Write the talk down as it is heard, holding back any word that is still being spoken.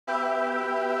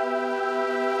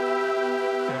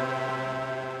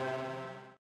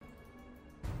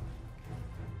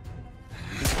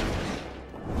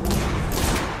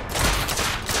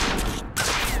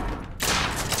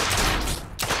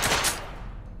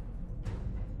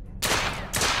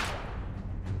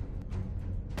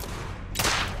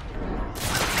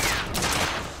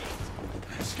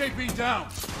UAV down!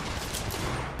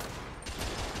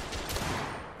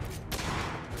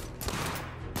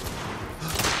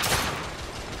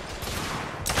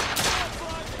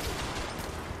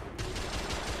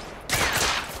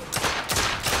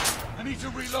 I need to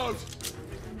reload!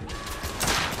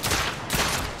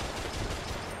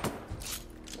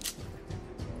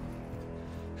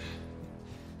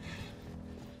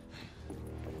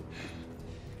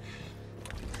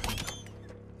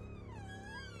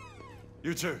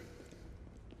 You two.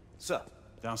 Sir.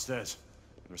 Downstairs.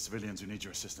 There are civilians who need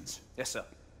your assistance. Yes, sir.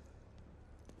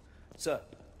 Sir,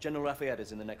 General Lafayette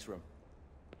is in the next room.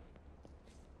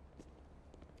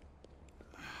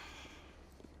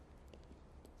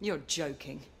 You're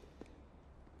joking.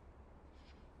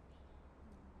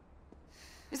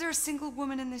 Is there a single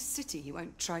woman in this city you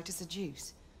won't try to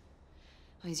seduce?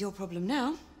 Well, it's your problem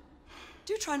now.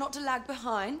 Do try not to lag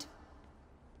behind.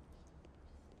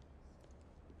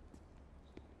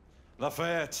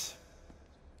 Lafayette!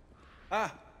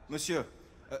 Ah, monsieur.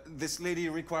 This lady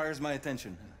requires my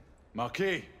attention.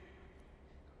 Marquis!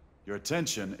 Your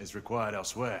attention is required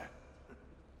elsewhere.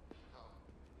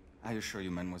 I assure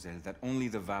you, mademoiselle, that only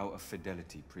the vow of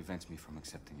fidelity prevents me from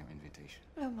accepting your invitation.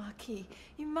 Oh, Marquis,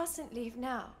 you mustn't leave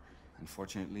now.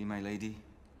 Unfortunately, my lady,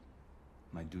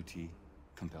 my duty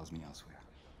compels me elsewhere.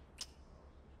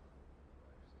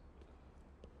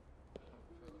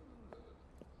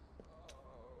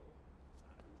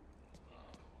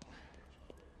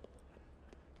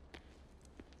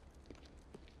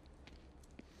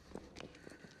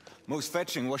 Most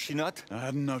fetching, was she not? I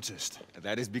hadn't noticed.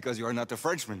 That is because you are not a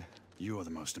Frenchman. You are the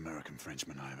most American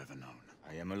Frenchman I have ever known.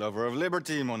 I am a lover of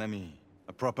liberty, mon ami.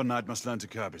 A proper knight must learn to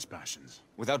curb his passions.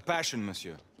 Without passion,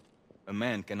 monsieur, a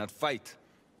man cannot fight.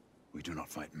 We do not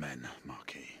fight men,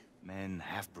 Marquis. Men,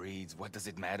 half-breeds, what does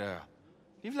it matter?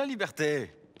 Vive la liberté!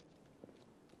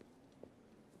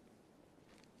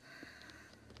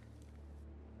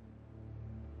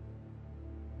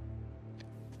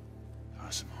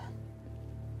 Possible.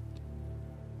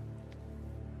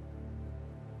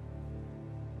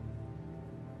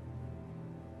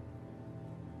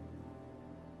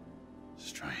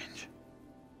 Strange.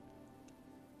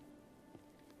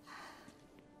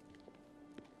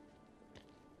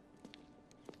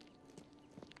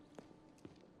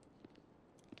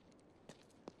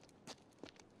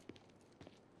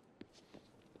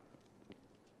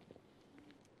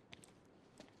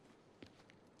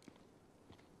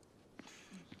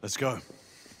 Let's go.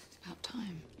 It's about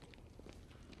time.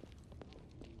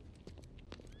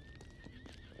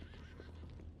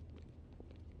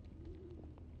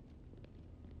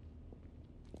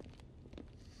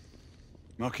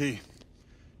 Marquis,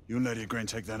 you and Lady Grain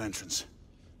take that entrance.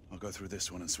 I'll go through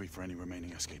this one and sweep for any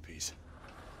remaining escapees.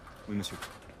 Oui, monsieur.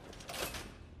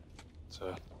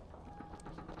 Sir.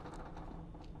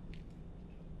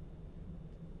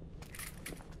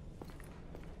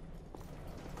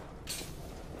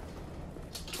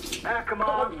 Air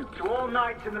command to all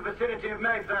knights in the vicinity of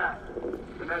Mayfair.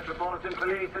 The Metropolitan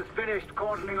Police has finished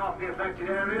cordoning off the affected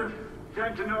areas.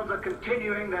 Sentinels are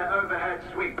continuing their overhead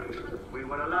sweep. We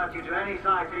will alert you to any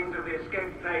sightings of the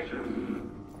escaped patients.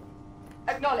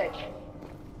 Acknowledge.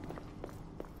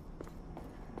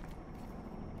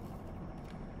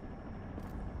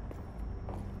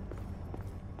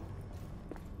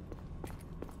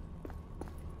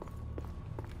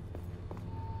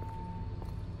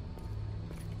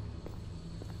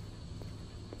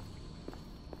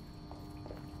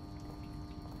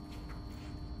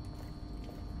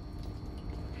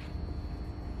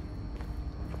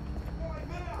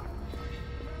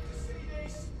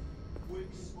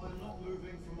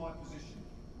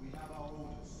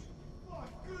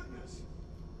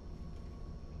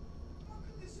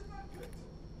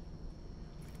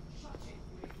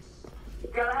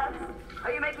 Galahad,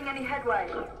 are you making any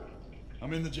headway?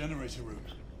 I'm in the generator room.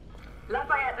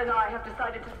 Lafayette and I have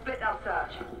decided to split our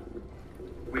search.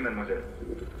 Oui, mademoiselle.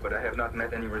 But I have not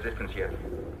met any resistance yet.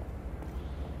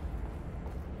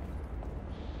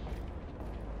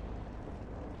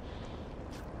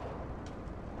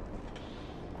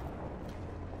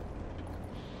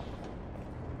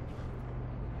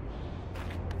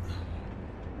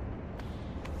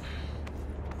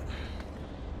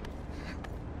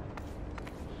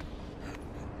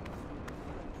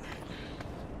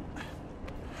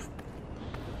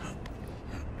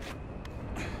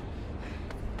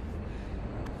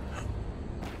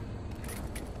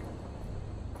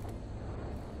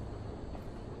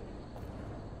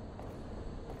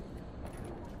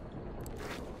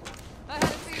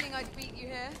 I'd beat you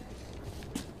here.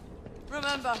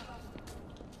 Remember,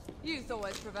 youth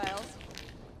always prevails.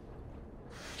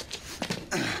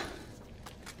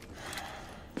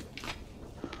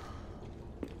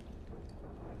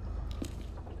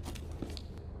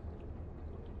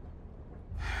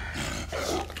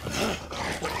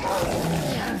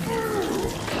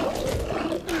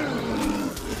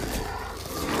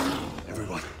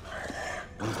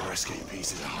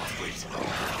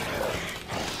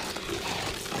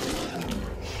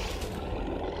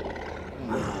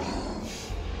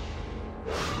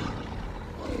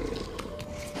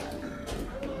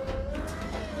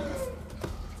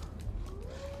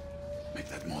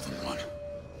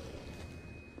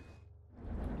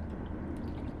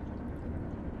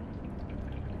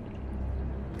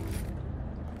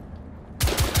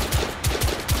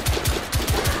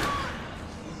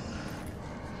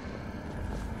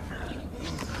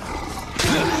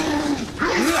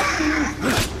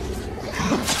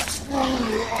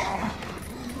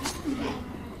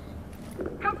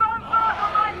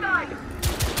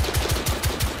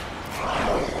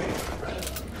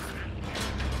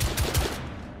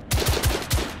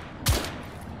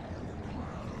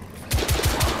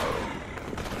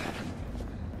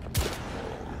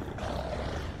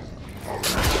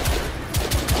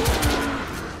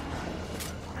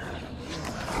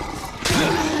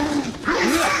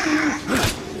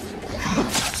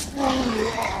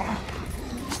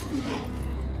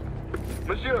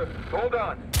 Monsieur, hold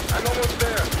on. I'm almost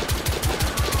there.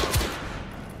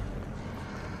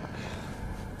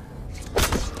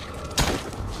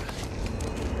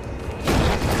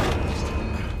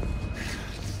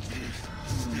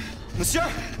 Monsieur!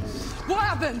 What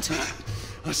happened?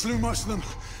 I slew most of them.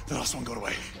 The last one got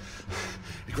away.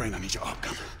 Grain, I need your ARP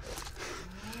gun.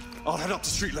 I'll head up to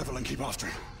street level and keep after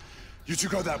him. You two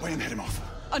go that way and head him off.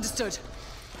 Understood.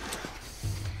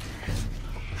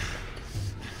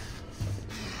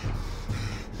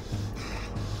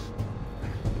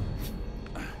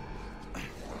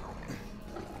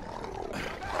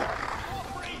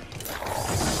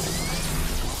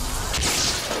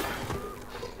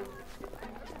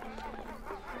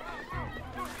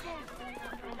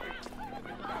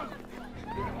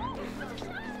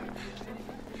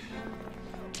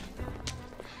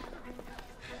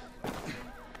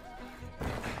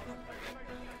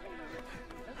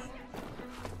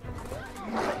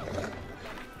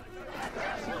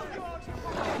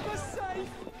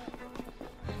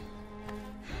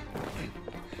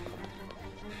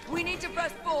 We need to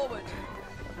press forward.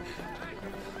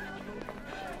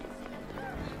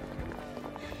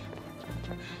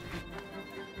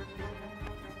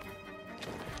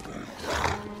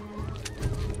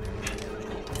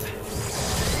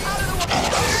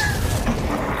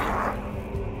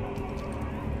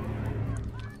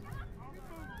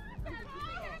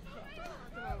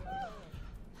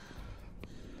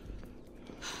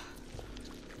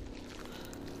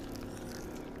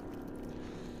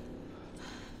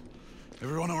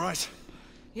 Everyone all right?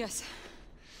 Yes.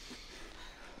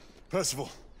 Percival,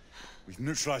 we've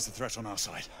neutralized the threat on our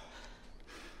side.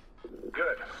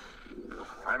 Good.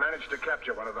 I managed to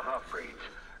capture one of the half-breeds.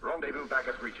 Rendezvous back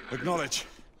at Regis. Acknowledge.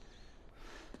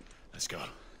 Let's go.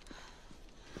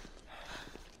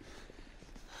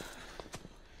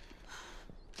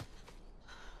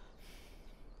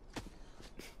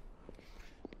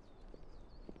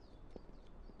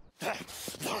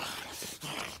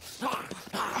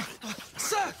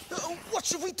 Sir! What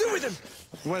should we do with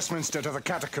him? Westminster to the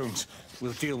catacombs.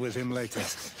 We'll deal with him later.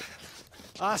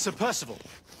 Ah, Sir Percival.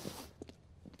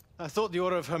 I thought the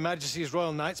Order of Her Majesty's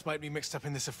Royal Knights might be mixed up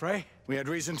in this affray. We had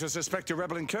reason to suspect a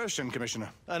rebel incursion, Commissioner.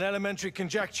 An elementary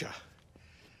conjecture.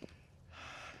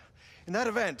 In that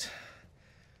event,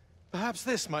 perhaps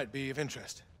this might be of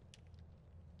interest.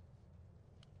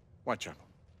 Whitechapel.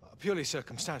 Purely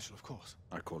circumstantial, of course.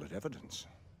 I call it evidence.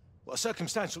 Well,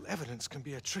 circumstantial evidence can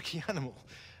be a tricky animal,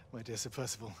 my dear Sir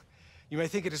Percival. You may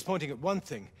think it is pointing at one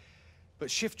thing,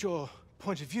 but shift your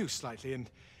point of view slightly, and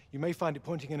you may find it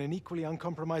pointing in an equally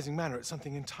uncompromising manner at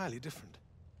something entirely different.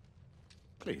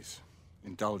 Please,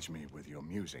 indulge me with your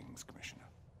musings, Commissioner.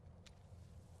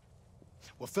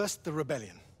 Well, first the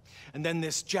rebellion, and then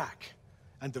this Jack,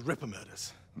 and the Ripper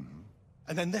murders.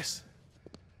 And then this.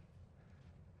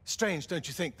 Strange, don't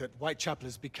you think, that Whitechapel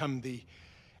has become the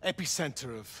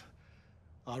epicenter of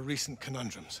our recent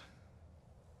conundrums?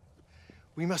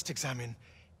 We must examine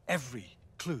every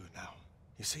clue now,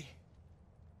 you see?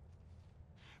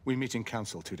 We meet in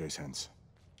council 2 days hence.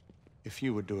 If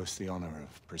you would do us the honor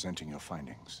of presenting your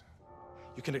findings.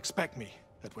 You can expect me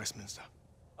at Westminster.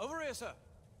 Over here, sir.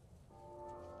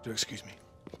 Do excuse me.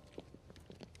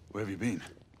 Where have you been?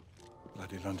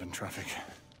 Bloody London traffic.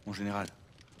 Mon Général,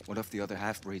 what of the other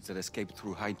half-breeds that escaped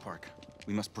through Hyde Park?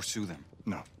 We must pursue them.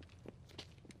 No.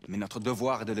 Mais notre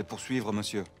devoir est de les poursuivre,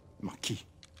 monsieur. Marquis,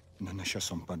 nous ne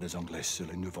chassons pas des Anglais sur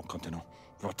le nouveau continent.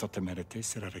 Votre témérité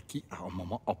sera requise à un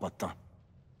moment opportun.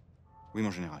 Oui,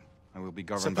 mon Général. I will be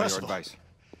Sir governed by your Percival. advice.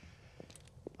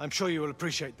 I'm sure you will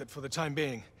appreciate that for the time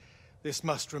being, this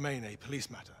must remain a police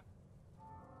matter.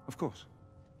 Of course.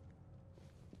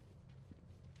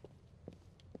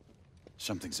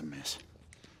 Something's amiss.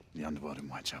 The underworld in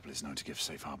Whitechapel is known to give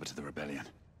safe harbor to the rebellion.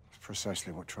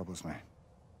 Precisely what troubles me.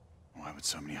 Why would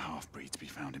so many half-breeds be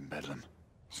found in Bedlam?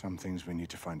 Some things we need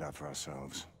to find out for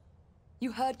ourselves.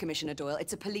 You heard Commissioner Doyle.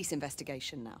 It's a police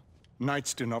investigation now.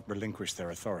 Knights do not relinquish their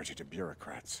authority to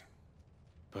bureaucrats.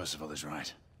 Percival is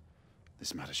right.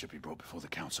 This matter should be brought before the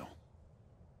council.